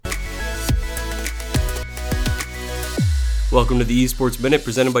Welcome to the Esports Minute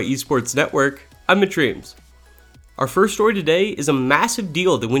presented by Esports Network. I'm Mitch Reams. Our first story today is a massive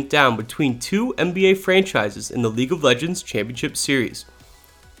deal that went down between two NBA franchises in the League of Legends Championship Series.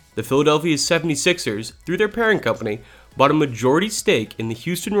 The Philadelphia 76ers, through their parent company, bought a majority stake in the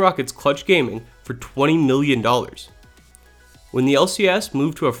Houston Rockets Clutch Gaming for $20 million. When the LCS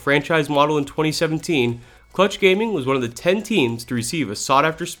moved to a franchise model in 2017, Clutch Gaming was one of the 10 teams to receive a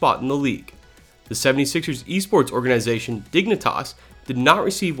sought-after spot in the league. The 76ers esports organization, Dignitas, did not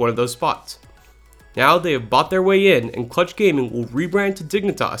receive one of those spots. Now they have bought their way in, and Clutch Gaming will rebrand to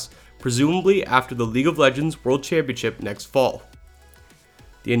Dignitas, presumably after the League of Legends World Championship next fall.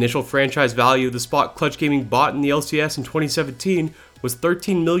 The initial franchise value of the spot Clutch Gaming bought in the LCS in 2017 was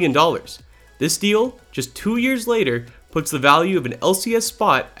 $13 million. This deal, just 2 years later, puts the value of an LCS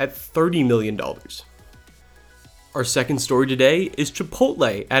spot at $30 million. Our second story today is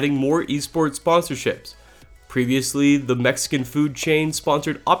Chipotle adding more esports sponsorships. Previously, the Mexican food chain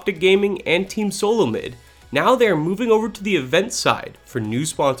sponsored Optic Gaming and Team Solo Mid. Now they are moving over to the event side for new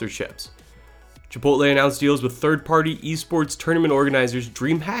sponsorships. Chipotle announced deals with third-party esports tournament organizers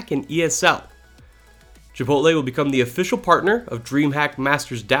DreamHack and ESL. Chipotle will become the official partner of DreamHack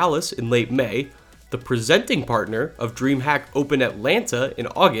Masters Dallas in late May, the presenting partner of DreamHack Open Atlanta in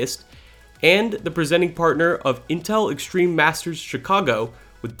August, and the presenting partner of Intel Extreme Masters Chicago,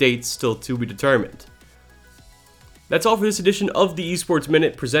 with dates still to be determined. That's all for this edition of the Esports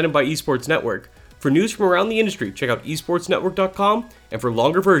Minute presented by Esports Network. For news from around the industry, check out esportsnetwork.com, and for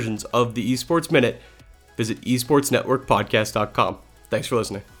longer versions of the Esports Minute, visit esportsnetworkpodcast.com. Thanks for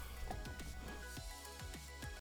listening.